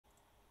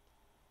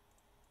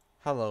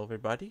Hello,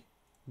 everybody.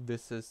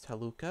 This is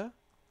Taluca.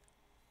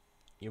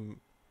 You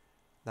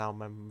now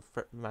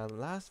my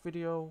last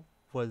video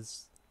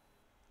was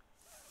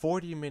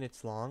 40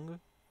 minutes long,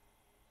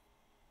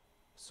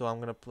 so I'm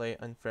gonna play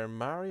Unfair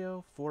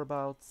Mario for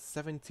about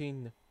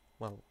 16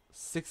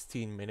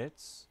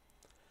 minutes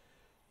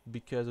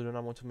because I do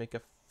not want to make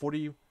a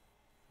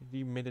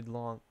 40-minute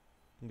long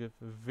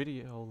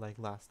video like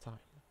last time.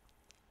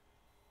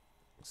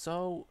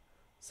 So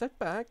sit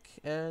back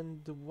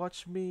and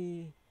watch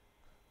me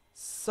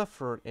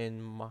suffer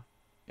in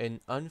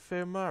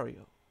Unfair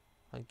Mario,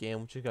 a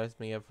game which you guys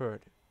may have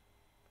heard.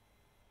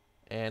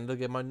 And the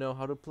game I know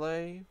how to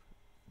play,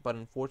 but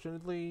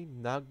unfortunately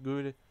not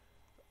good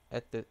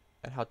at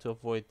how to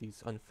avoid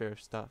these unfair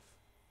stuff.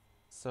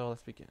 So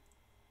let's begin.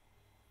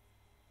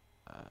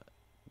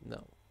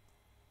 No.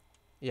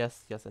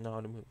 Yes, I know how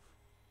to move.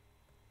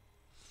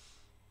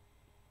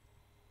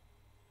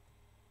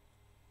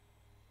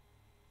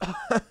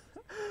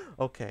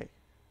 Okay.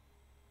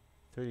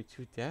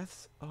 32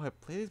 deaths? Oh, I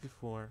played this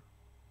before.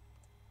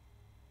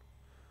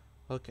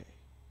 Okay.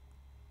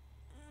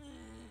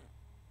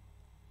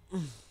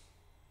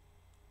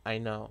 I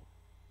know.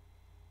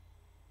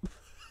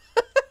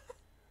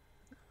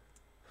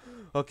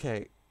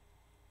 Okay.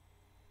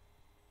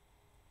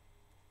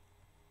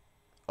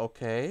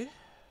 Okay.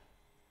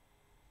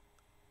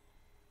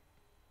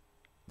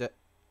 That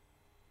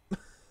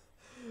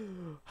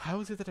How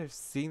is it that I've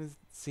seen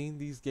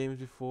these games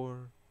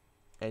before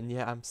and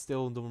yeah, I'm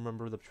still don't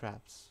remember the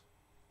traps.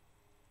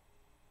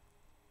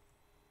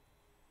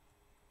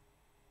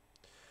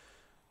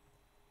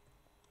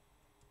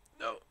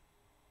 No.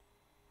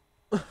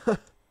 I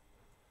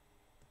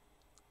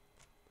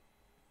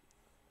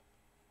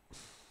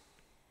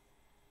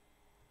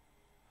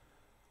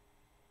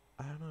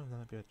don't know if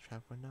that'd be a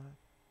trap or not.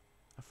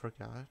 I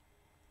forgot.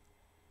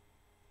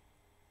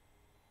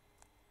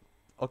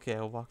 Okay,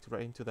 I walked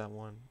right into that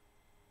one.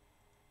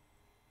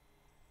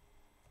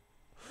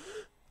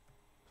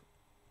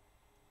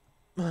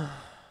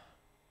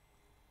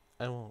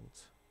 I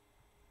won't.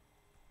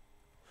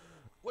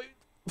 Wait.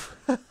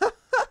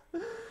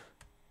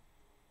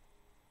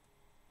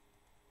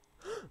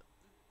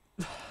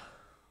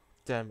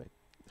 Damn it.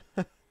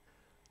 No.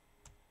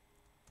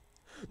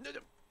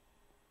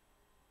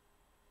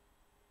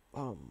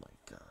 Oh my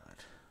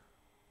god.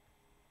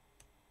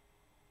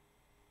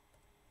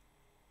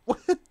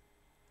 What?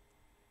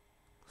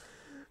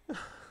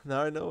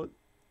 Now I know.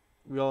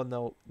 We all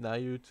know. Now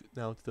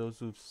now to those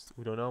who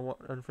don't know what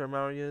Unfair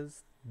Mario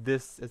is,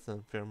 this is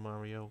Unfair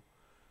Mario.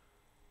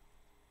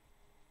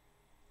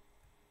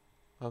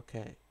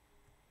 Okay.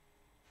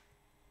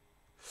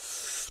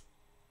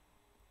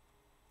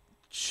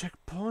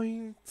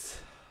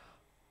 Checkpoint.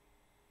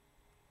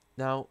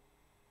 Now,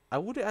 I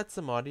would add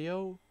some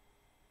audio,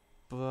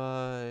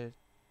 but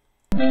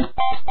I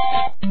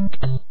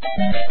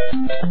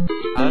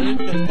don't know if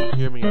you guys can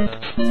hear me or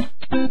not.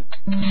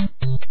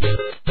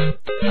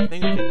 I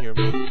think you can hear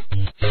me.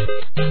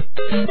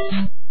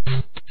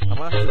 I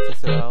might have to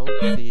test it out,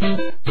 see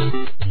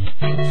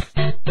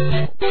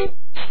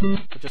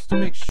but just to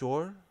make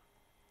sure,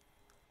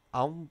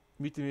 I'll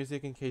mute the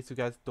music in case you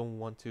guys don't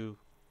want to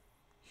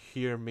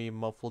hear me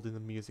muffled in the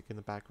music in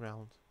the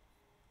background.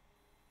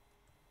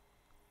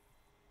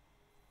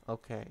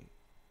 Okay.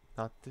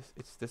 Not this,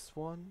 it's this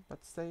one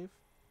that's safe.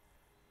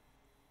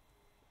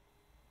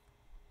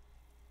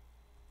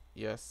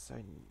 Yes, I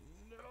know.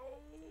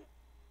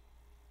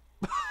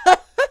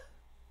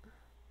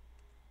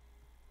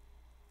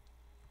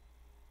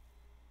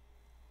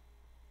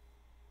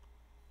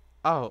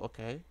 Oh,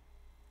 okay.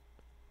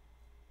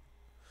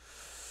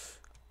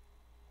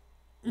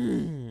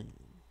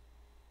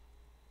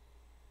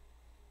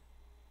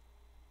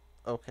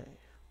 Okay.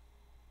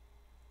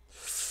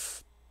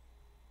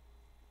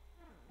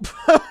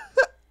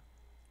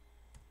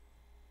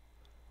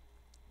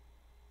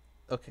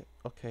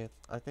 Okay,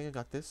 I think I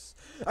got this.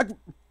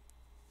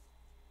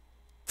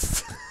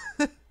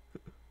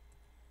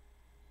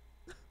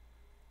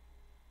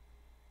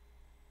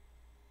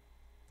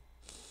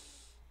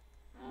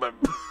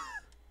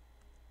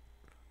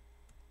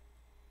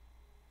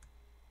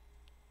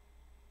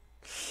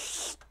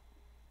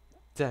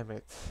 Damn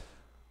it.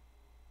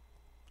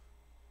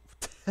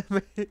 Damn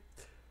it.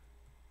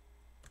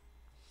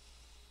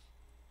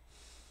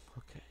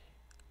 Okay.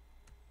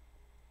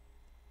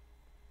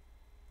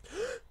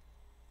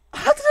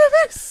 How did I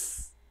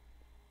miss?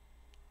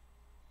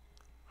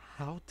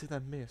 How did I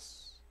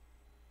miss?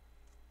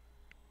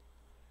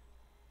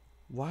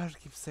 Why do I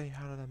keep saying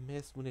how did I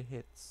miss when it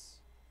hits?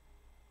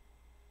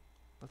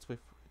 Let's wait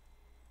for it.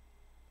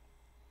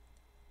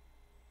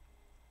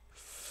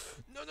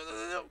 No.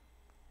 No.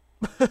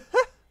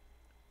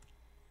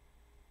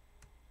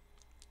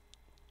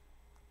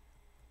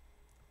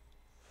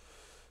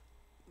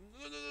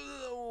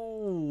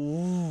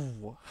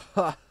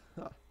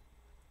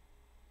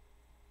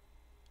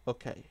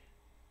 Okay.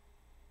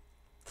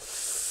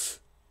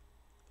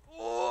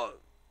 Oh.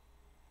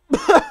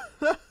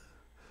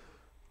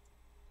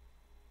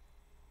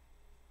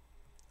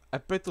 I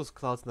bet those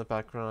clouds in the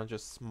background are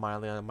just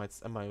smiling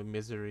at my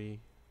misery.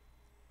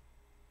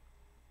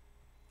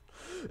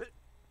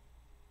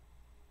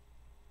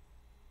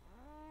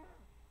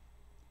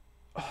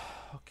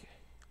 Okay.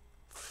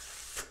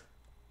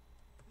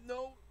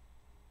 No.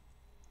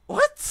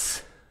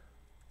 What?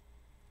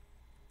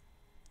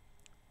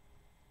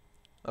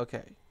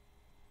 Okay.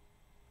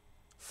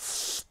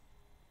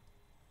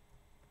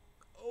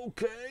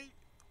 Okay.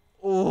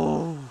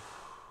 Oh.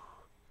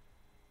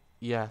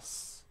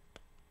 Yes.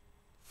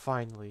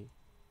 Finally.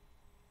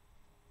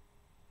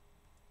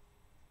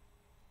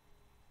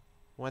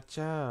 Watch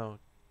out.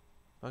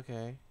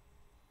 Okay.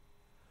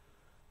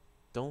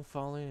 Don't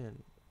fall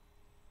in.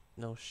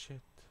 No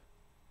shit.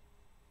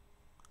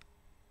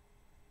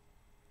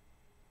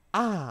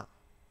 Ah.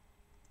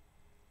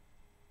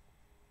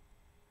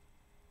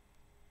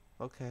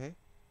 Okay.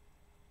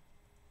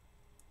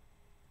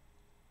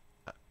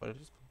 What did I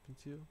just bump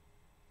into?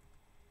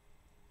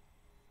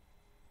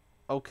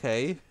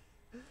 Okay.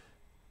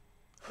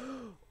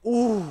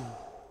 Ooh.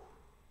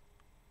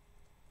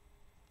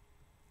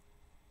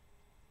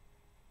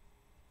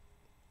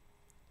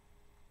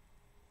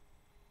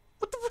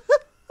 What the?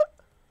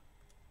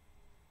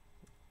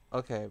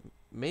 Okay.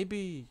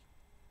 Maybe.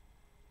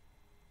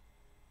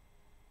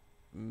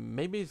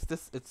 Maybe it's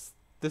this. It's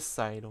this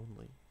side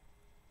only,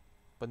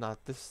 but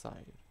not this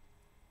side.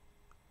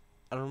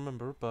 I don't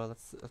remember, but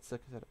let's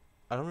check it out.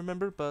 I don't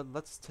remember, but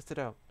let's test it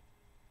out.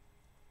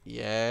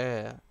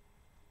 Yeah.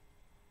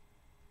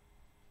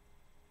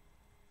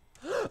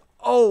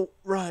 Oh,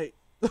 right.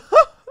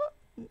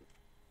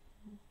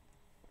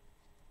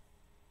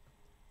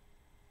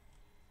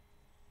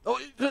 Oh,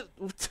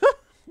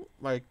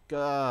 my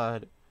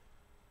God.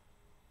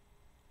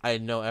 I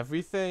know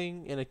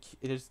everything, and it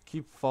just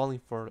keep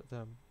falling for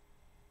them.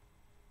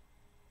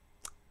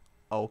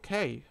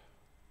 Okay.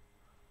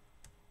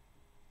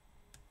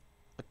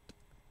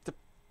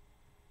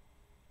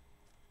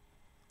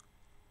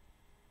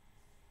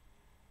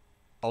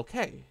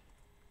 Okay.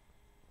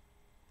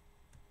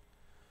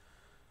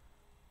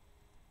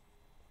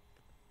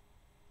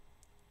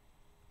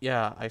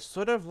 Yeah, I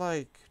sort of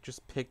like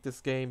just picked this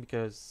game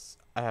because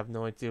I have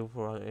no idea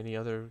for any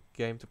other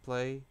game to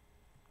play.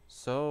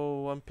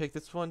 So I picked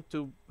this one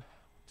to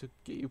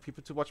get you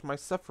people to watch my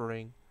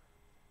suffering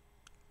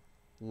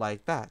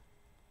like that.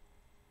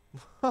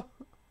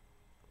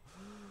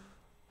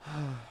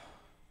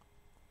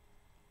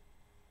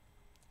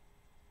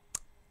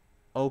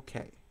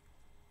 Okay.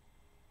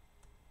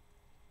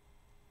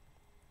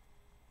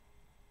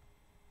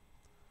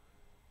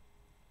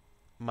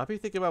 Might be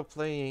thinking about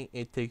playing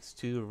It Takes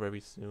Two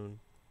very soon.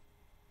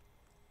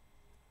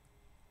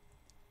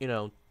 You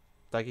know,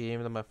 that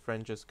game that my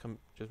friend just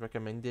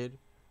recommended,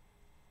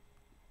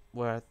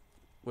 where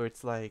where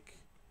it's like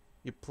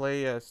you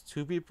play as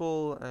two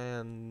people,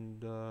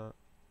 and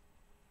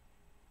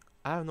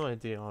I have no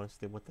idea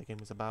honestly what that game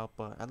is about,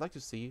 but I'd like to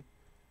see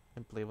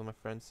and play with my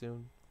friends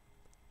soon.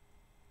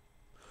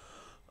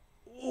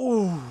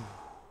 Ooh,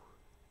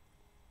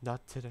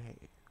 not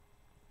today.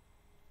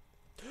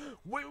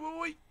 Wait.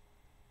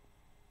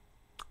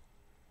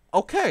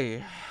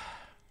 Okay.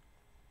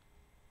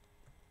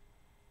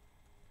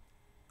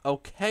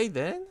 Okay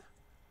then.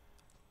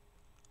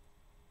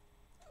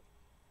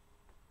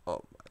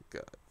 Oh my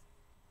God.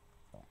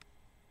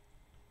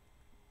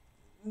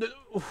 No.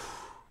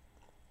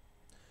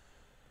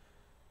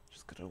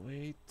 Just gotta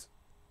wait.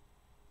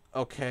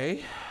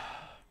 Okay.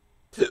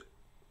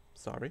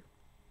 Sorry.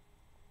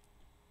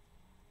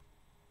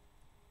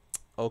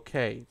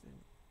 Okay.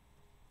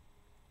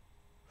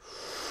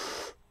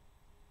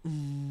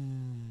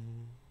 Mm.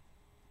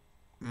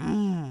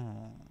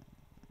 Mm.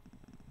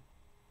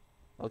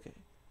 Okay.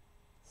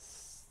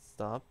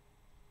 Stop.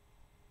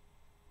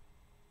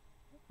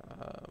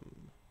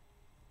 Um.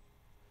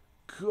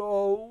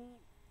 Go.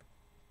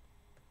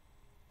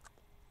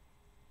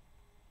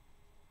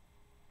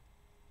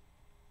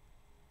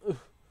 Ugh.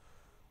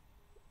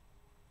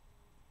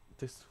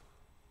 This.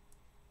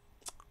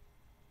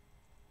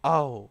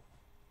 Oh.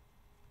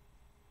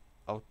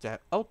 Oh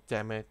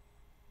damn it.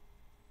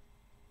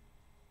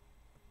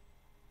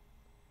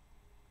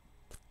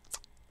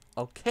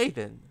 Okay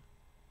then.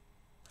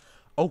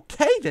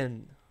 Okay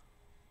then.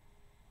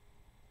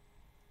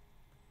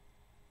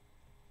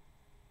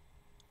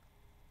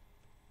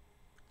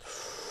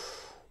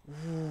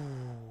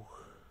 Ooh.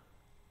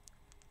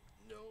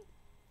 No.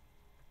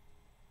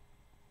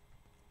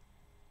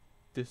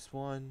 This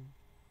one.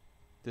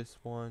 This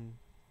one.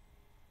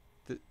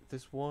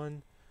 This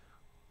one.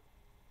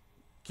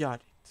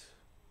 Got it.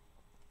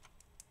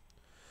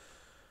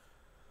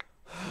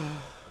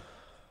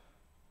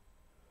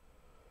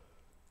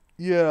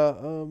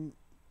 Yeah,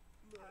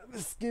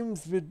 this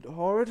game's a bit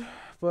hard,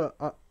 but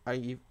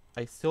I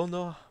still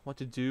know what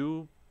to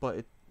do,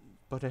 but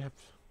I have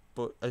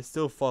but I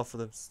still fall for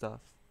them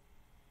stuff.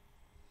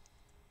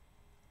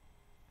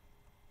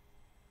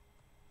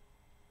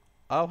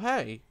 Oh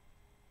hey,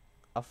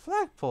 a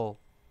flagpole.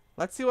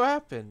 Let's see what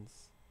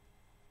happens.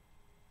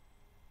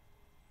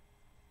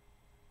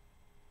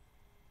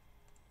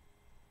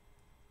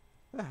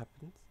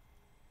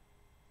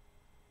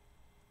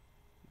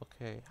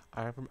 Okay,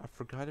 I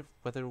forgot if,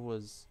 whether it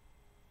was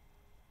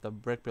the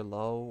brick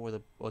below or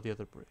the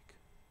other brick.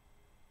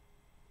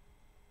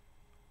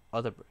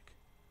 Other brick.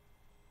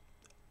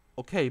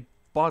 Okay,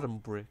 bottom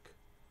brick.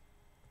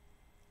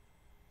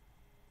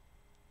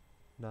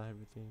 Not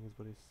everything is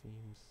what it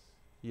seems.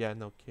 Yeah,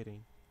 no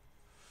kidding.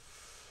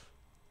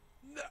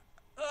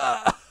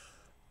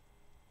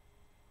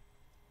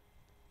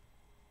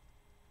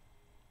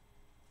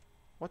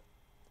 What?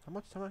 How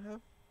much time I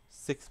have?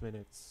 6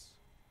 minutes.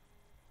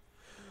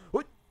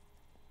 What?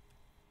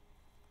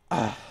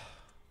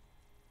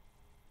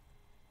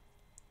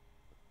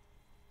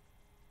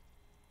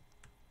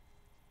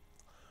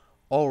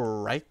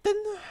 Alright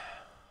then.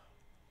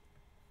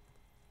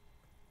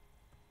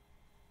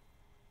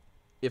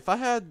 If I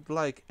had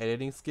like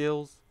editing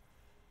skills,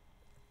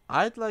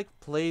 I'd like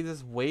play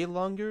this way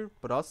longer,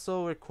 but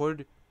also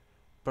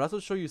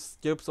show you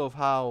skips of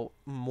how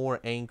more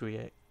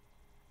angry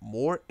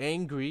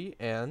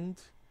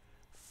and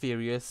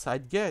furious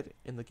I'd get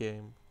in the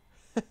game.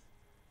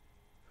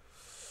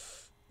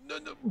 No,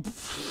 no.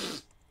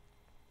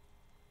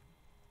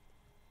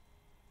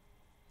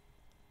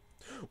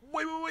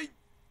 Wait.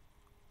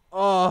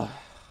 Oh.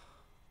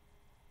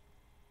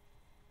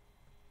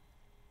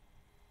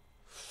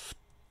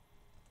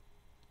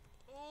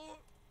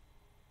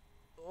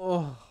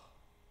 Oh.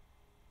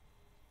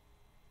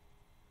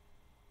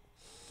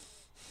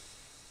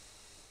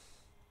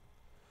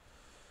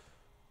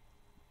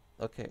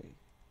 Okay.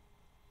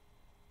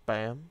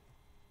 Bam.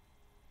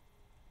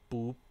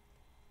 Boop.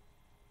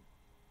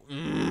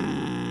 Mm.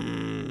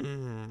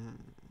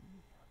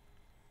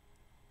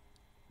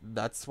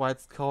 That's why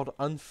it's called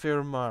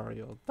Unfair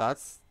Mario.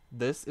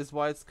 This is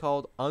why it's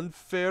called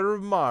Unfair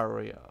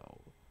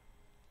Mario.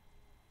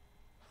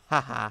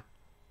 Haha.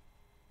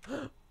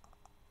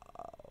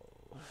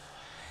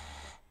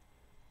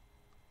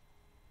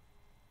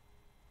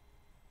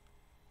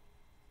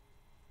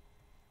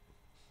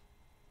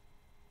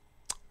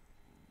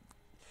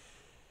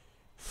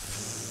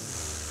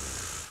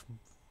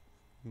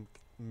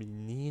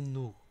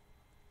 Menino.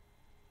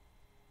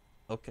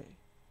 Ok.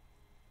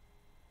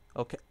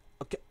 Ok.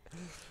 Ok.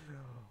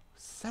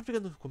 Você tá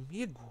brigando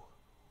comigo?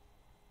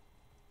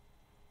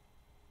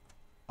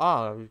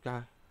 Ah,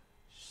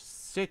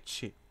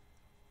 shit.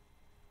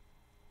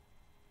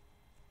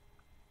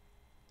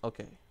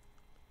 Okay.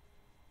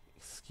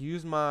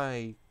 Excuse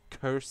my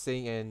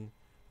cursing in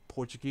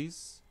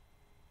Portuguese.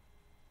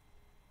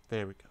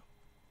 There we go.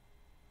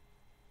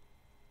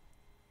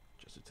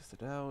 Just to test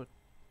it out.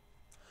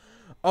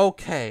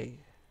 Okay.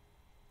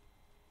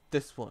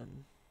 This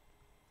one.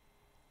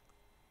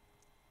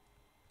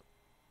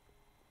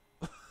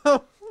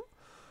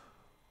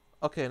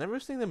 Okay, I've never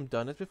seen them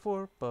done it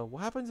before, but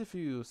what happens if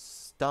you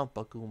stomp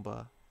a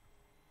Goomba?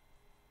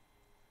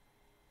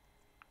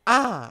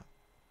 Ah!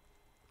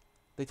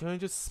 They turn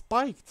into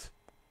spiked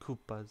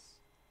Koopas.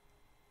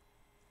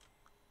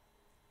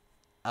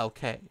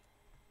 Okay.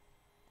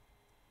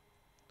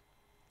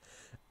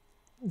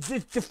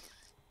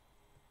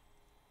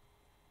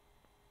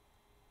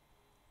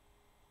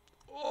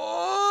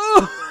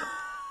 Oh!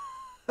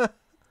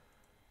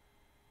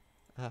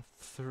 I have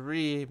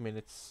 3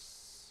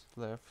 minutes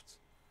left.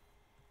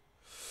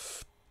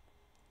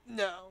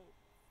 No.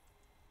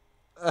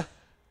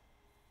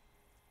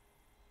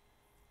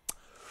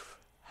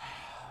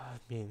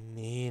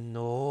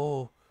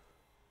 Menino.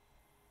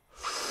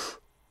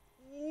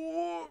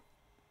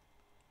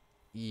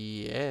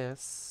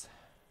 Yes.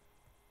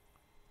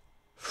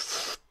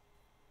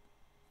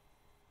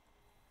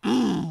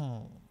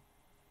 Mm.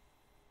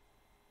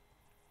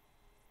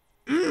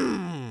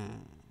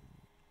 Mm.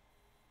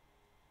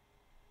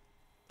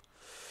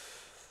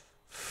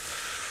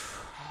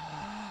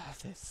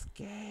 This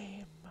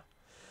game.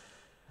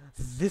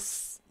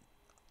 This.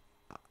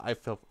 I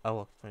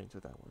will explain to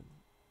that one.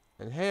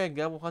 And hey, I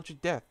got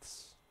 100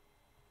 deaths.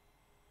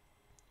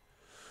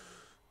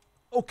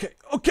 Okay.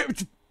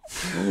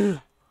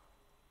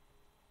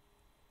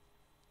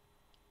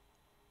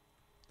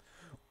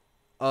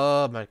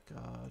 Oh my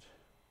god.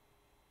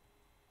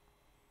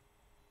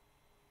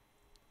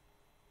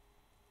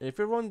 If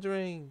you're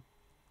wondering,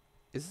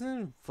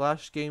 isn't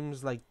Flash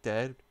games like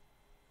dead?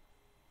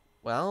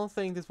 Well, I don't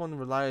think this one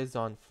relies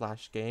on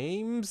Flash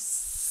games.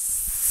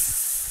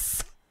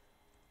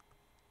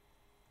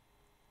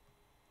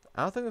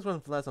 I don't think this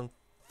one relies on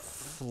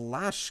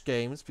Flash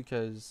games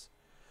because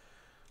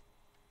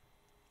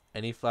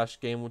any Flash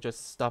game will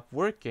just stop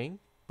working,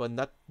 but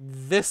not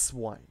this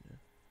one.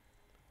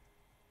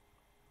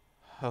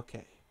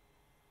 Okay.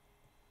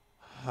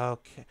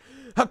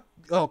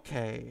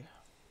 Okay.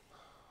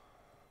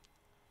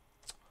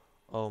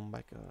 Oh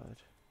my god.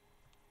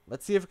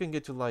 Let's see if we can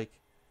get to like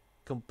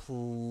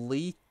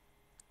complete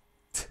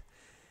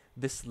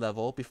this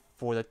level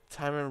before the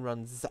timer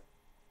runs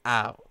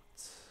out.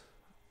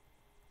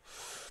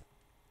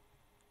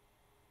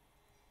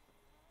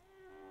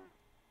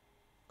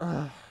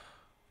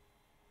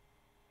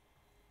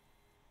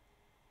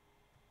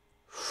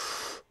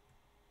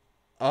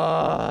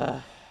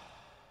 Uh,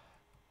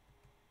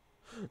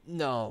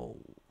 no.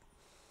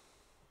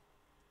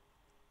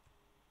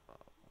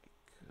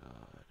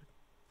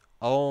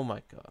 Oh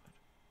my god.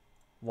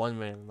 1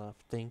 minute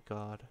left. Thank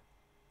God.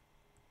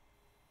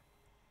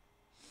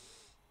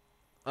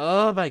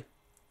 Oh my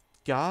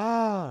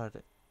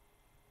god.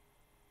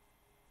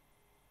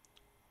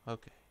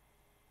 Okay.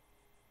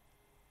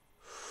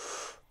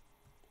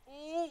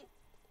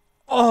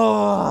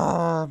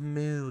 Oh,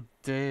 meu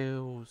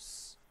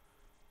Deus.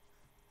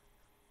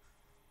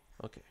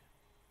 Okay.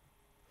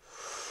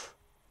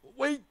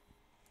 Wait.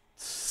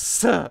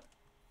 Sir.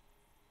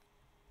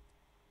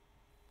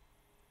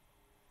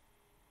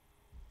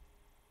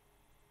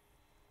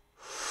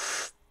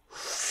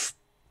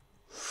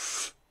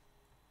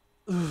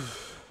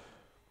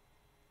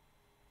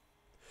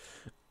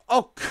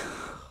 Oh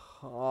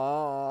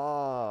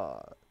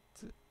god.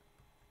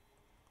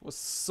 Was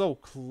so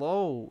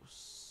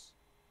close.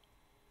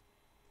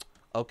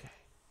 Okay.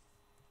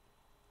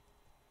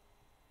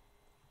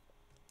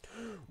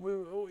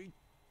 Wait.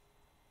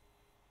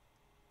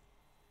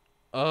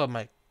 Oh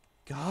my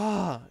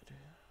god.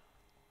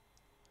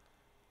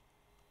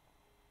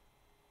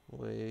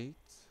 Wait.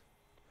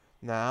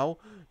 Now.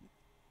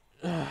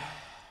 Oh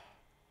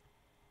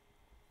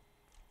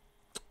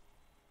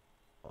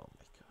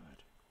my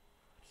god.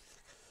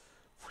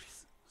 40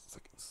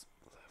 seconds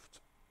left.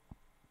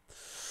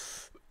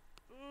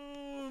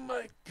 Oh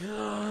my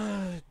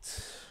god.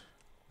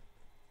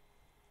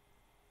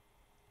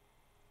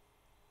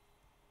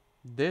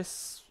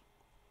 This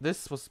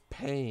this was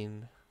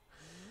pain.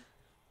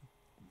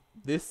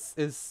 This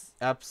is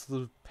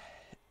absolute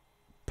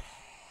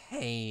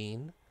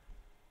pain.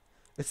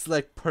 It's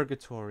like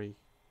purgatory.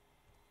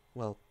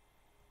 Well,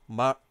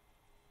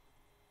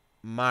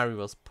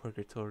 Mario's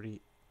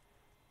purgatory.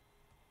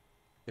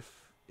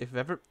 If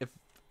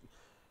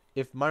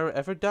Mario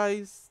ever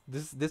dies,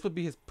 this would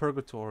be his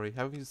purgatory.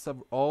 Having to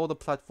sub all the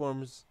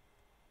platforms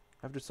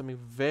after some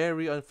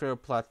very unfair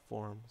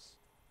platforms.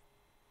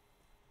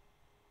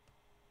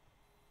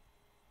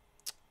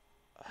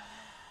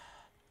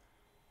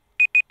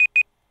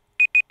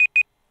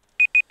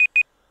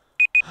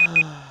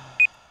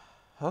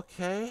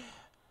 Okay.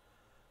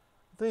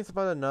 I think it's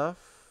about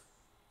enough.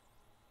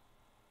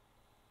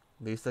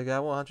 At least I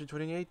got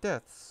 128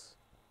 deaths.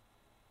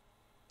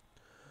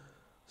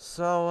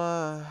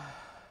 So,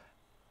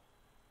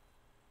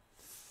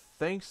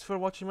 thanks for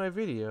watching my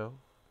video.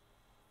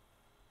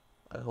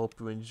 I hope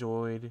you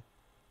enjoyed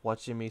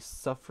watching me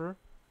suffer.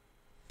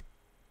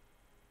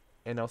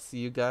 And I'll see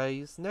you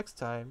guys next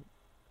time.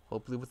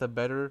 Hopefully with a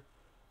better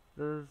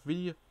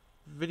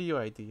video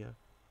idea.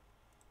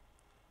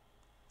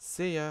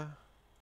 See ya.